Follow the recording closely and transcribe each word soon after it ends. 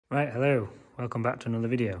Right, hello, welcome back to another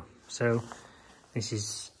video. So this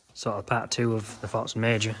is sort of part 2 of the Fordson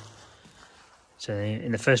Major. So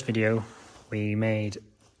in the first video we made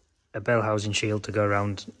a bell housing shield to go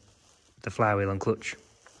around the flywheel and clutch,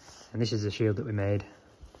 and this is the shield that we made.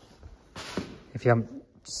 If you haven't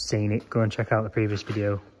seen it, go and check out the previous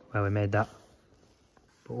video where we made that.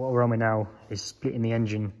 But what we're on with now is splitting the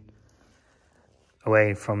engine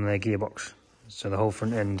away from the gearbox, so the whole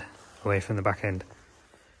front end away from the back end.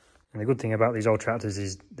 And the good thing about these old tractors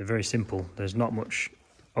is they're very simple. There's not much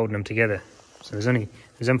holding them together. So there's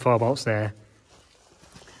them 4 bolts there.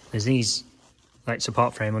 There's these like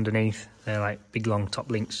support frame underneath. They're like big long top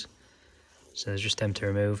links. So there's just them to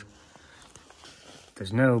remove.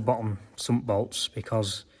 There's no bottom sump bolts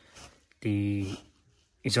because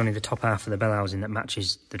it's only the top half of the bell housing that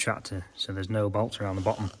matches the tractor. So there's no bolts around the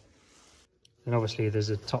bottom. And obviously there's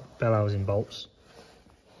the top bell housing bolts.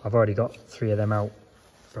 I've already got 3 of them out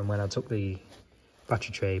from when I took the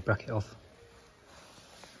battery tray bracket off.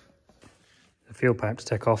 The fuel pipe to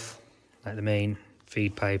take off, like the main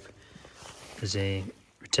feed pipe, there's a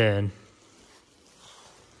return.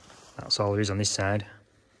 That's all there is on this side.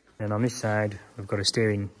 And on this side we've got a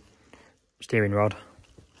steering rod.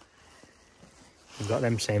 We've got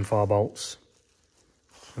them same 4 bolts.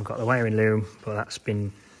 We've got the wiring loom, but that's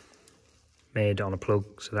been made on a plug,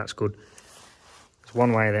 so that's good. There's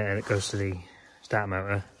one wire there that goes to the starter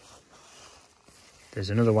motor. There's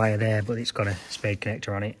another wire there, but it's got a spade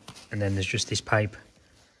connector on it. And then there's just this pipe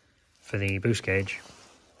for the boost gauge.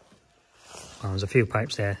 Well, there's a few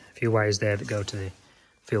pipes there, a few wires there that go to the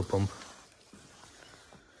fuel pump.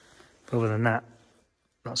 But other than that,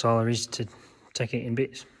 that's all there is to take it in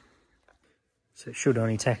bits. So it should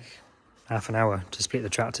only take half an hour to split the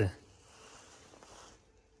tractor.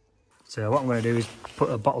 So what I'm going to do is put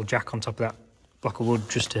a bottle jack on top of that block of wood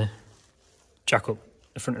just to jack up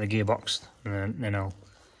the front of the gearbox, and then I'll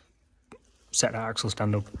set that axle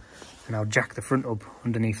stand up, and I'll jack the front up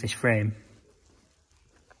underneath this frame.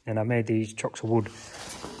 And I've made these chocks of wood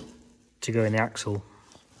to go in the axle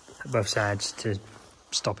at both sides to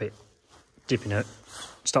stop it dipping out,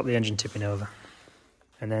 stop the engine tipping over.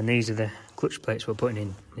 And then these are the clutch plates we're putting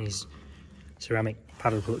in, these ceramic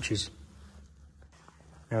paddle clutches.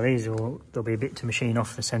 Now there'll be a bit to machine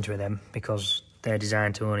off the centre of them because they're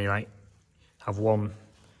designed to only like have 1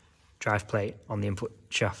 drive plate on the input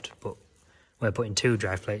shaft, but we're putting 2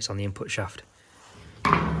 drive plates on the input shaft.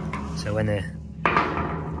 So when they're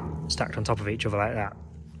stacked on top of each other like that,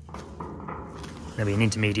 there'll be an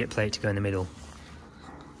intermediate plate to go in the middle.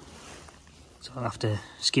 So I'll have to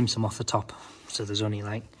skim some off the top, so there's only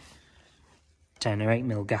like 10 or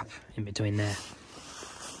 8mm gap in between there.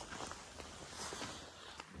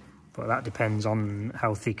 But that depends on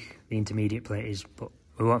how thick the intermediate plate is, but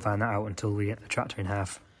we won't find that out until we get the tractor in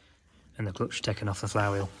half and the clutch taken off the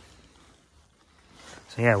flywheel.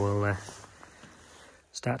 So yeah, we'll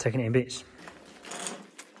start taking it in bits.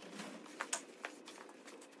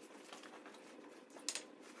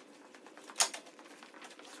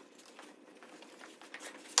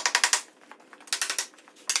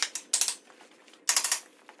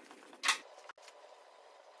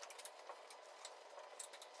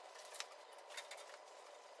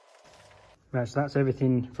 Right, so that's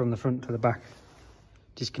everything from the front to the back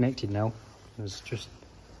disconnected now. There's just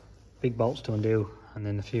big bolts to undo and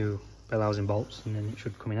then a few bell housing bolts, and then it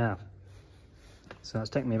should come in half. So that's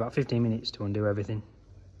taken me about 15 minutes to undo everything.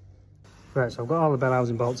 Right, so I've got all the bell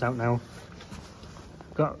housing bolts out now.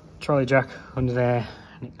 I've got trolley jack under there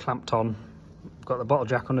and it clamped on. I've got the bottle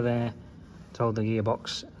jack under there to hold the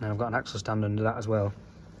gearbox, and then I've got an axle stand under that as well.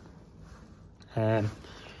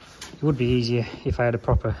 It would be easier if I had a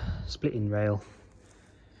proper splitting rail,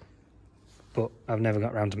 but I've never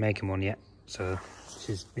got around to making one yet, so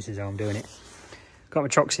this is how I'm doing it. Got my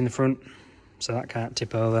chocks in the front, so that can't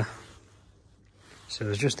tip over. So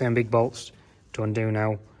there's just them big bolts to undo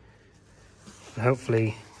now.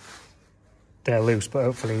 Hopefully they're loose, but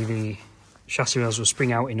hopefully the chassis rails will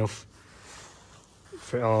spring out enough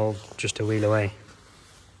for it all just to wheel away.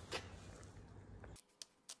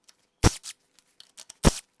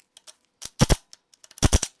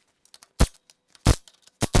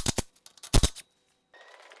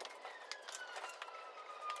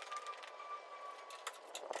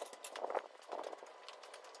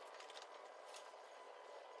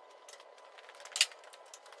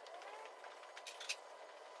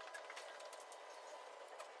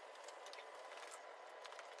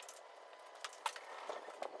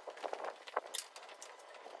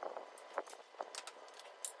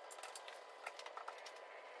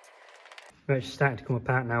 Right, it's starting to come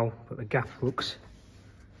apart now, but the gap looks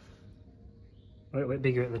a little bit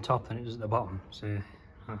bigger at the top than it does at the bottom, so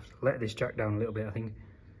I have to let this jack down a little bit, I think.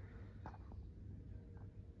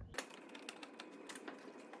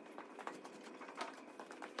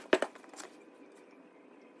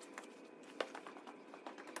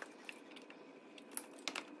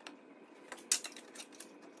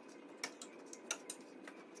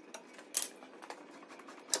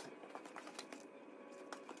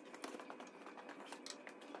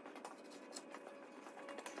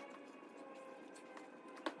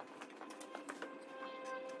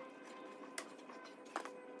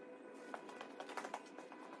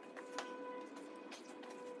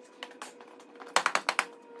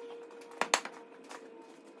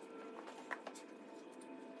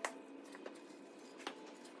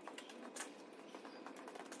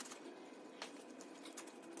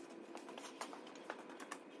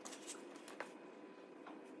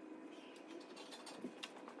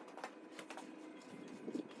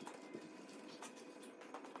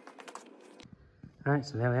 Right,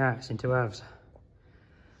 so there we are, it's in two halves.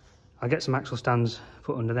 I'll get some axle stands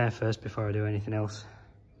put under there first before I do anything else.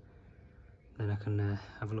 Then I can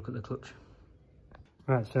have a look at the clutch.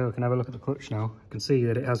 Right, so we can have a look at the clutch now. You can see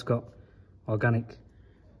that it has got organic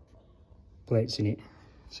plates in it.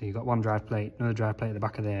 So you've got one drive plate, another drive plate at the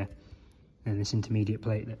back of there, and this intermediate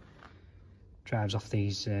plate that drives off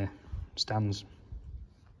these stands.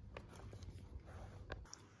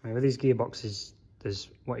 Right, with these gearboxes, there's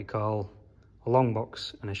what you call a long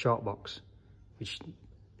box and a short box, which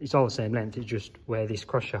it's all the same length, it's just where this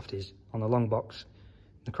cross shaft is. On the long box,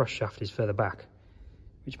 the cross shaft is further back,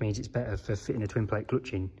 which means it's better for fitting a twin plate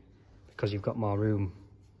clutch in because you've got more room,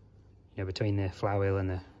 you know, between the flywheel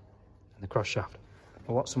and the cross shaft.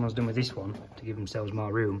 But what someone's done with this one to give themselves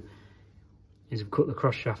more room is they've cut the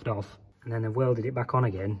cross shaft off and then they've welded it back on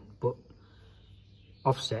again, but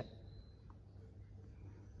offset.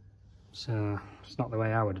 So it's not the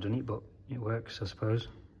way I would have done it, but it works, I suppose.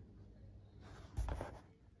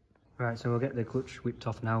 Right, so we'll get the clutch whipped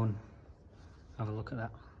off now and have a look at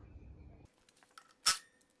that.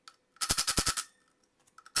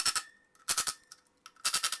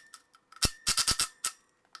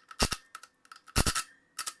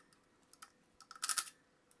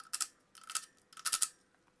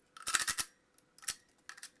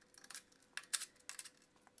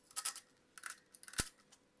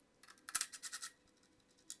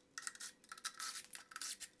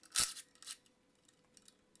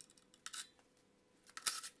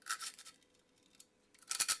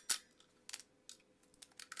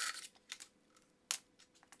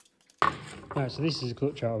 Right, so this is a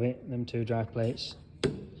clutch out of it, them two drive plates.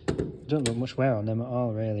 Don't look much wear on them at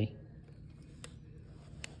all, really.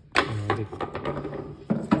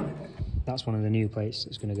 That's one of the new plates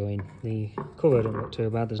that's going to go in. The cover don't look too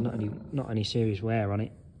bad, there's not any serious wear on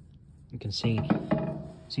it. You can see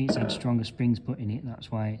it's had stronger springs put in it,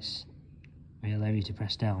 that's why it's real heavy to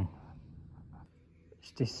press down.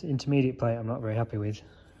 It's this intermediate plate I'm not very happy with.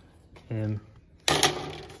 You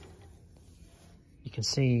can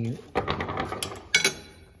see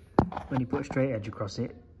when you put a straight edge across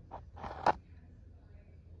it,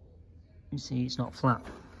 you see it's not flat.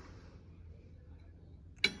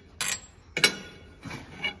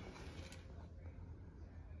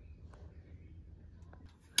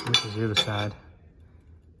 This is the other side.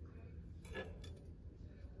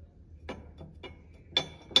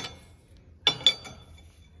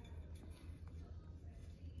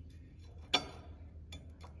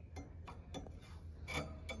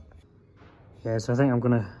 Yeah, so I think I'm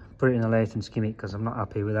going to put it in the lathe and skim it because I'm not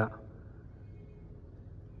happy with that.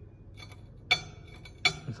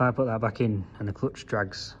 If I put that back in and the clutch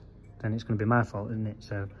drags, then it's going to be my fault, isn't it?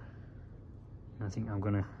 So I think I'm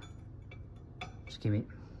going to skim it.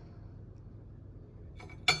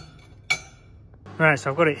 Right,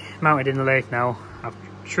 so I've got it mounted in the lathe now. I've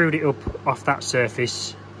trued it up off that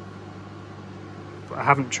surface, but I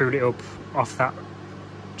haven't trued it up off that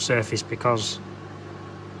surface because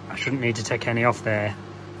I shouldn't need to take any off there.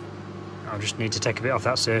 I'll just need to take a bit off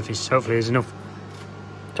that surface. Hopefully there's enough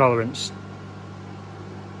tolerance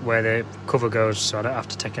where the cover goes so I don't have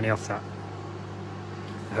to take any off that.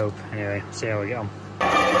 I hope. Anyway, see how we get on.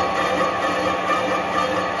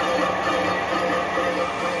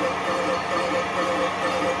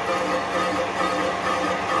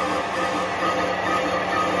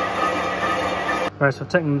 Right, so I've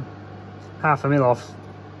taken 1/2 mil off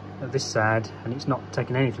at this side and it's not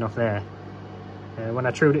taking anything off there. When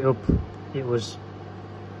I trued it up, it was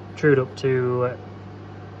trued up to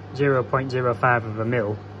 0.05 of a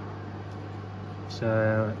mil,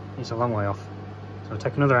 so it's a long way off. So I'll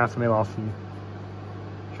take another 1/2 mil off and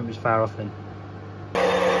shouldn't be far off then.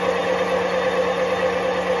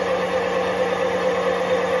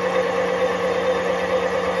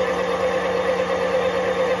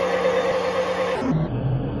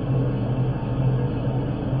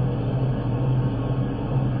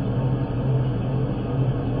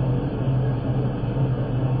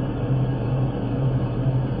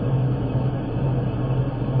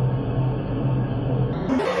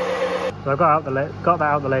 So I got that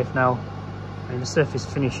out the lathe now. I mean, the surface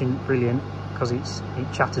finishing brilliant because it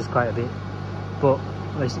chatters quite a bit, but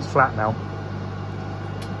at least it's flat now.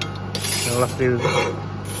 So we'll have to do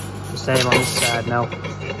the same on this side now.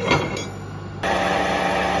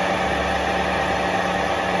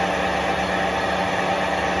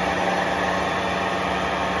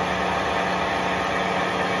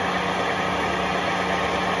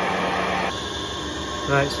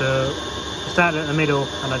 Right, so I started at the middle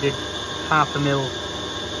and I did 1/2 mil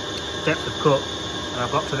depth of cut, and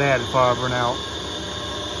I've got to there before I've run out.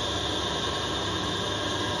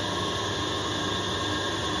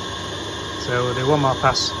 So we'll do one more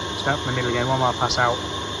pass, start from the middle again, one more pass out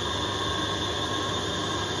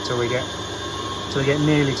until we get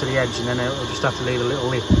nearly to the edge, and then we'll just have to leave a little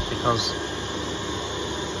lip because,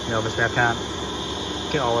 you know, obviously I can't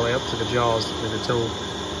get all the way up to the jaws with the tool.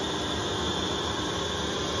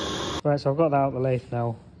 Right, so I've got that out the lathe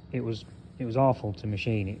now. It was awful to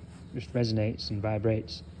machine. It just resonates and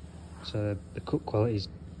vibrates, so the cut quality is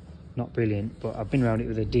not brilliant. But I've been around it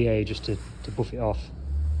with a DA just to buff it off,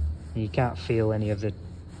 and you can't feel any of the,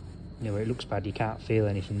 you know, where it looks bad, you can't feel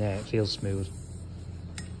anything there. It feels smooth.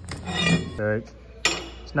 So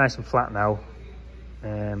it's nice and flat now.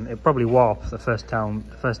 It'll probably warp the first time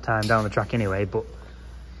down the track anyway, but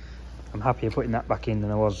I'm happier putting that back in than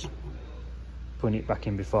I was putting it back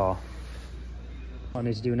in before. What I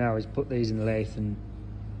need to do now is put these in the lathe and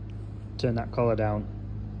turn that collar down,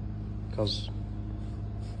 because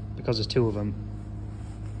there's two of them,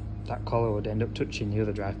 that collar would end up touching the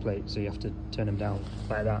other drive plate, so you have to turn them down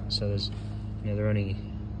like that, so there's, you know, they're only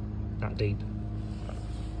that deep.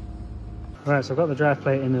 Right, so I've got the drive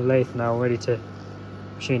plate in the lathe now, ready to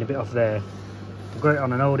machine a bit off there. I've got it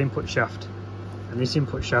on an old input shaft, and this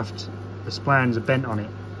input shaft, the splines are bent on it.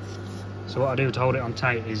 So what I do to hold it on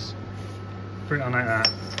tight is put it on like that,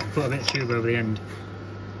 put a bit of tube over the end,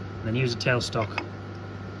 and then use a tailstock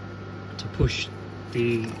to push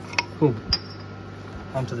the hub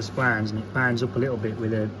onto the splines, and it binds up a little bit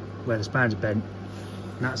with where the splines are bent,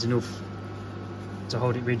 and that's enough to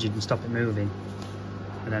hold it rigid and stop it moving.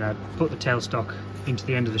 And then I put the tailstock into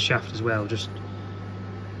the end of the shaft as well, just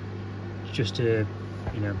to,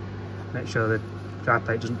 you know, make sure the drive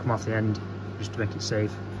plate doesn't come off the end, just to make it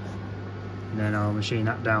safe. And then I'll machine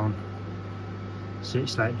that down so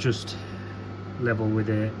it's like just level with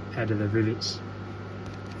the head of the rivets,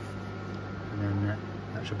 and then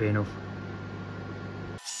that should be enough.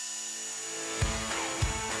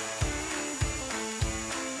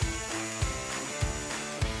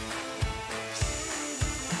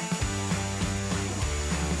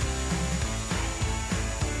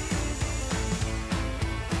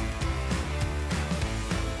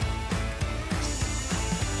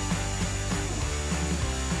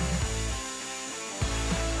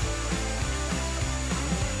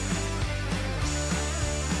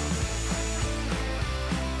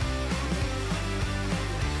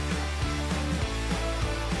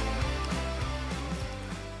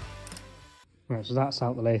 Right, so that's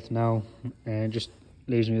out the lathe now, and just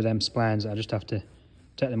leaves me with them splines. I just have to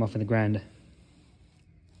take them off in the grinder.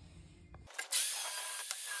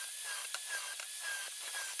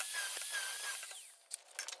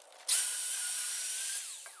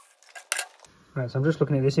 Right, so I'm just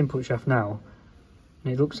looking at this input shaft now,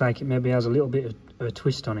 and it looks like it maybe has a little bit of a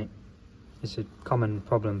twist on it. It's a common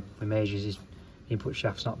problem with Majors, is the input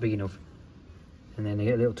shaft's not big enough, and then they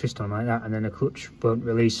get a little twist on like that, and then the clutch won't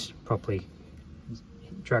release properly.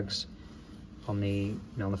 It drags on the, you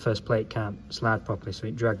know, on the first plate, can't slide properly, so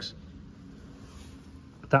it drags.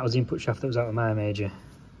 That was the input shaft that was out of my Major.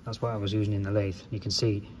 That's what I was using in the lathe. You can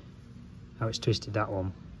see how it's twisted, that one.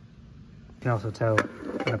 You can also tell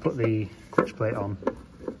when I put the clutch plate on,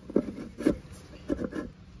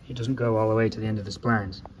 it doesn't go all the way to the end of the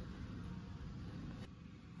splines.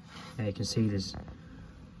 And you can see there's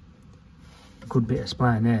a good bit of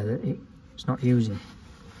spline there that it's not using.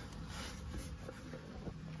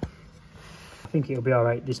 I think it'll be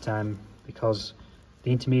alright this time because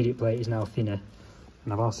the intermediate plate is now thinner,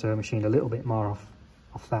 and I've also machined a little bit more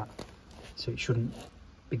off that, so it shouldn't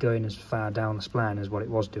be going as far down the spline as what it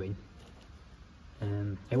was doing.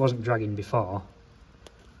 It wasn't dragging before,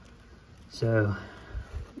 so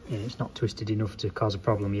yeah, it's not twisted enough to cause a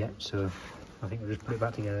problem yet, so I think we'll just put it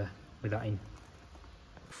back together with that in.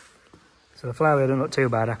 So the flywheel doesn't look too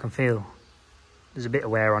bad. I can feel there's a bit of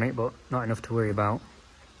wear on it, but not enough to worry about.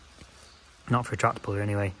 Not for a tractor puller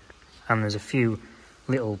anyway. And there's a few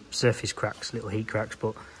little surface cracks, little heat cracks,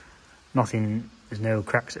 but nothing, there's no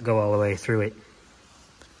cracks that go all the way through it.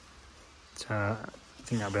 So I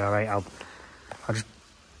think that'll be alright. I'll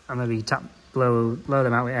maybe tap blow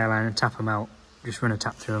them out with airline and tap them out. Just run a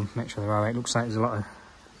tap through them, make sure they're alright. It looks like there's a lot of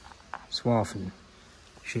swarf and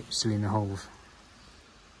shit still in the holes.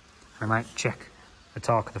 I might check the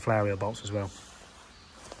torque of the flywheel bolts as well.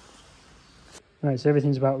 Right, so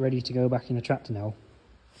everything's about ready to go back in the tractor now.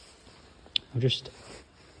 I'm just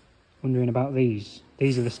wondering about these.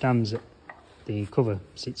 These are the stands that the cover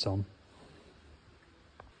sits on.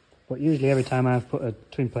 But usually every time I've put a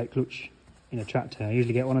twin plate clutch in a tractor, I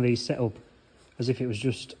usually get one of these set up as if it was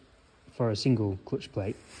just for a single clutch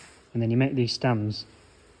plate. And then you make these stands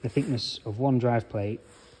the thickness of one drive plate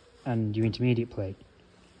and your intermediate plate.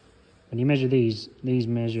 When you measure these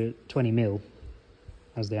measure 20mm,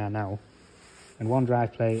 as they are now, and one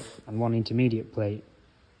drive plate and one intermediate plate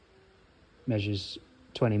measures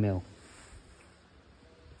 20mm.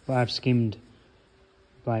 But I've skimmed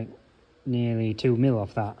like nearly 2mm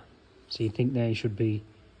off that, so you'd think they should be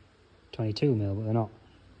 22mm, but they're not.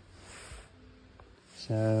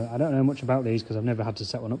 So I don't know much about these because I've never had to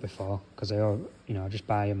set one up before, because I just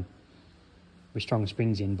buy them with strong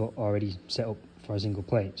springs in, but already set up for a single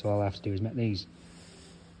plate. So all I have to do is make these.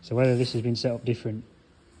 So whether this has been set up different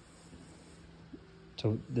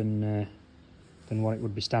than what it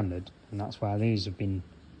would be standard, and that's why these have been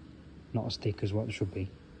not as thick as what they should be,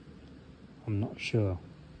 I'm not sure.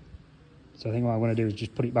 So I think what I want to do is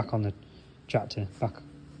just put it back on the tractor, back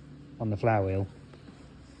on the flywheel,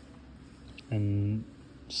 and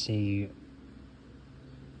see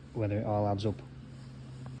whether it all adds up.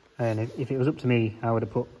 And if it was up to me, I would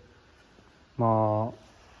have put more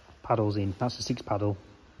paddles in. That's a 6 paddle.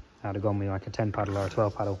 I'd have gone with like a 10 paddle or a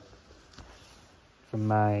 12 paddle. From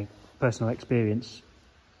my personal experience,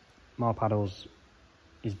 more paddles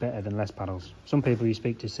is better than less paddles. Some people you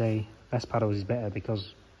speak to say less paddles is better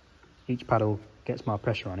because each paddle gets more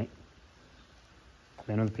pressure on it.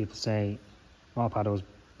 Then other people say more paddles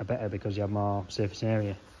are better because you have more surface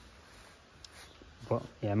area. But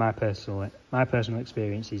yeah, my personal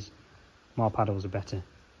experience is more paddles are better.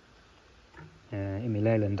 In my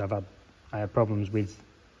Leyland, I had problems with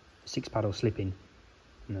 6 paddle slipping,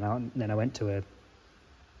 and then I went to a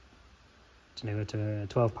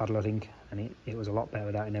 12 paddle, I think, and it was a lot better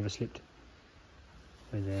with that. It never slipped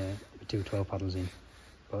with 2 12 paddles in.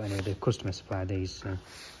 But anyway, the customer supplied these, so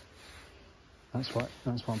that's what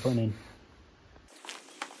I'm putting in.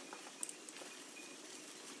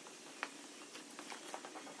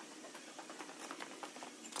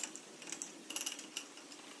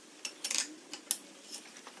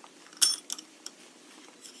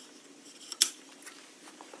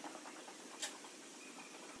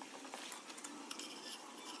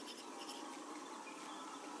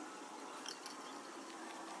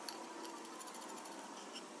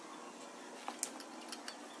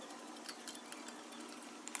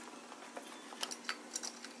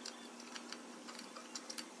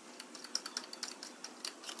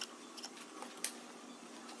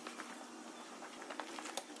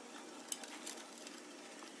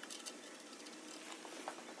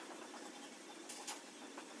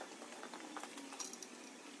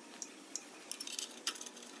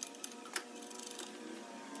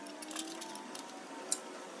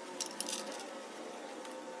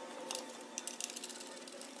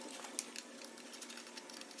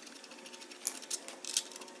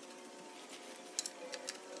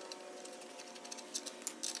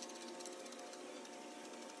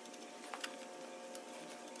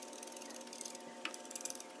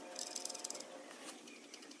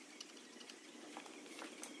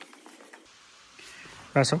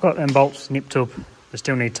 Right, so I've got them bolts nipped up. They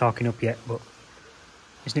still need torquing up yet, but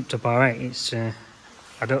it's nipped up alright.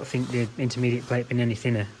 I don't think the intermediate plate being any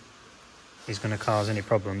thinner is going to cause any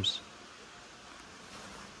problems.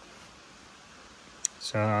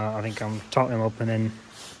 So I think I'm torque them up and then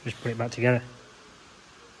just put it back together.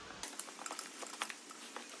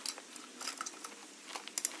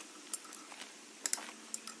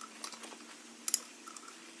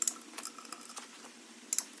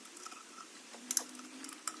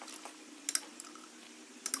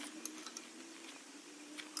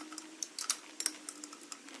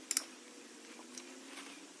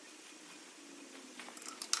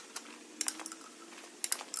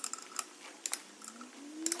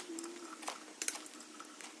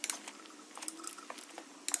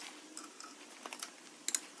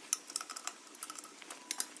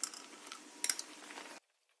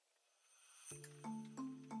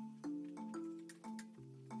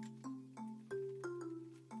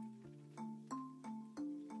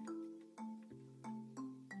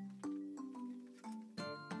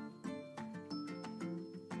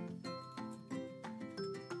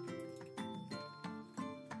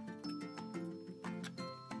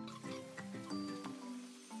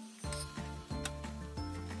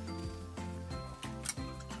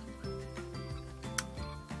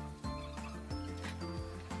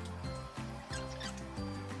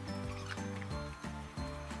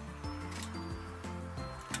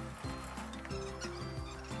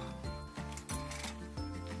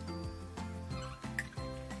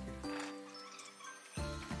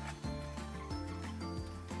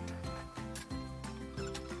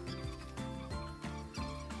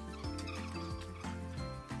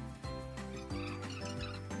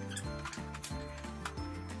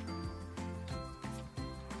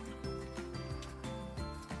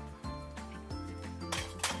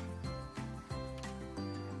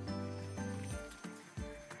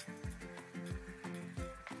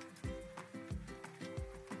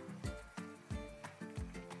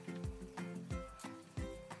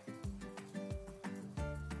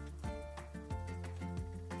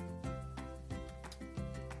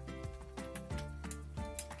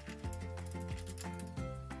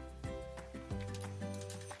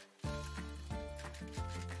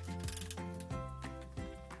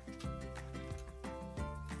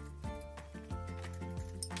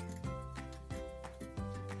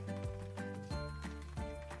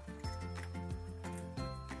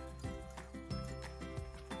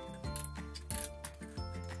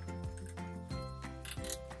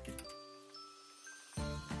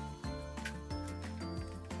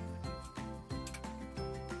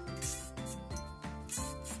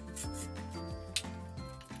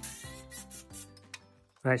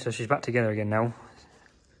 Right, so she's back together again now.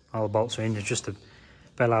 All the bolts are in, there's just the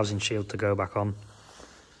bell housing shield to go back on.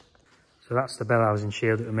 So that's the bell housing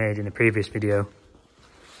shield that we made in the previous video.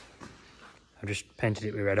 I've just painted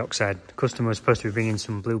it with red oxide. The customer was supposed to be bringing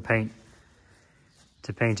some blue paint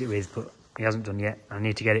to paint it with, but he hasn't done yet. I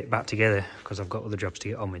need to get it back together because I've got other jobs to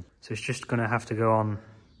get on with. So it's just gonna have to go on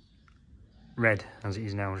red as it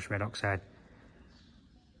is now, just red oxide.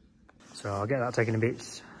 So I'll get that taken to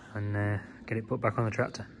bits and get it put back on the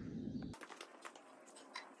tractor.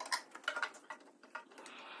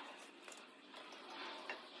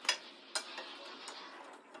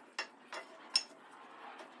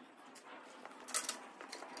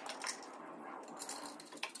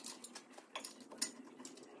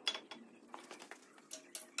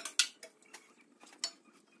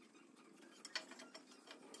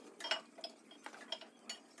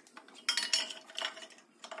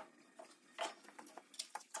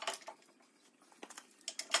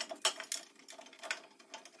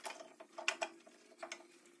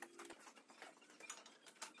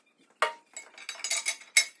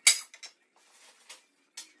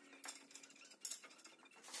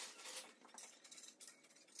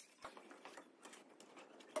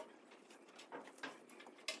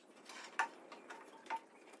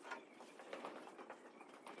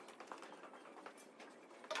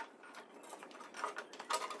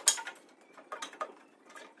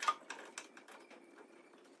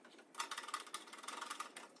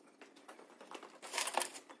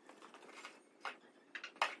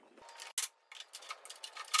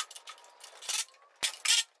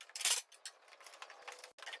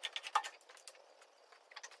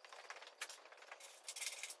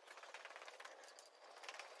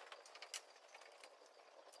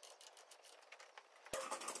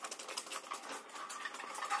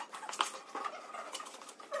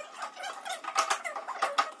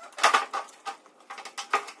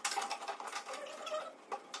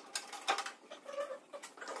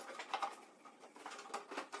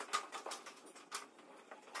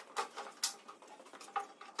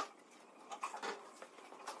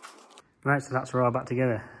 Right, so that's all back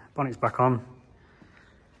together. Bonnet's back on.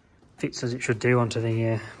 Fits as it should do onto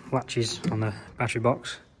the latches on the battery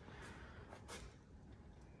box.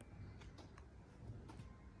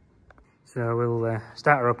 So we'll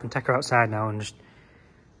start her up and take her outside now and just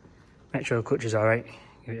make sure the clutch is alright.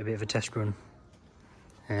 Give it a bit of a test run.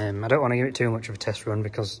 I don't want to give it too much of a test run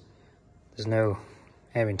because there's no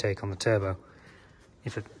air intake on the turbo.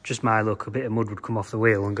 If just my luck, a bit of mud would come off the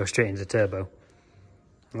wheel and go straight into the turbo.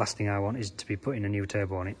 The last thing I want is to be putting a new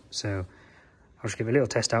turbo on it, so I'll just give it a little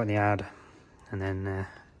test out in the yard, and then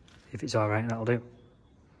if it's alright, that'll do.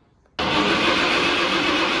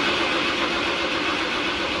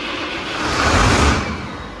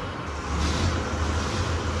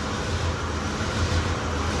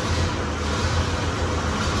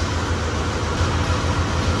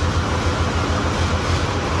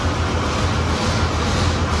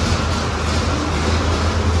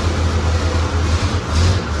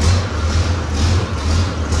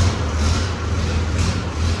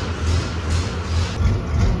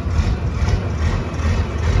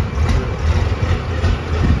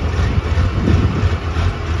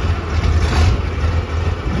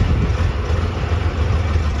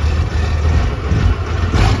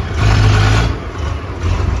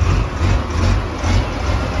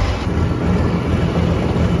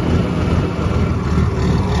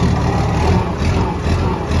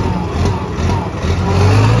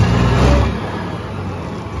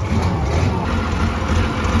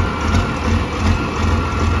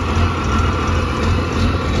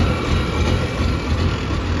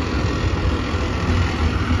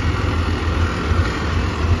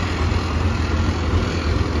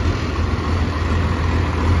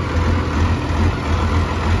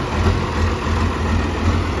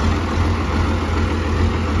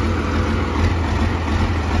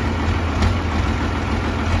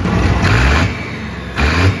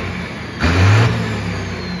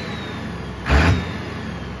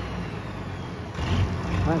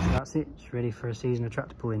 Right, so that's it. It's ready for a season of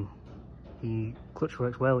tractor pulling. The clutch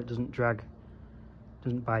works well, it doesn't drag,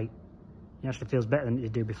 doesn't bite. It actually feels better than it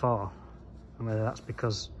did do before. And whether that's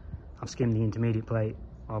because I've skimmed the intermediate plate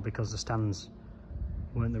or because the stands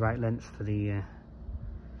weren't the right length for the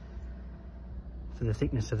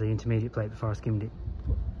thickness of the intermediate plate before I skimmed it.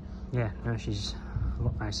 But yeah, now she's a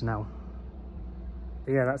lot nicer now.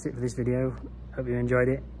 But yeah, that's it for this video. Hope you enjoyed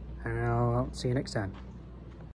it, and I'll see you next time.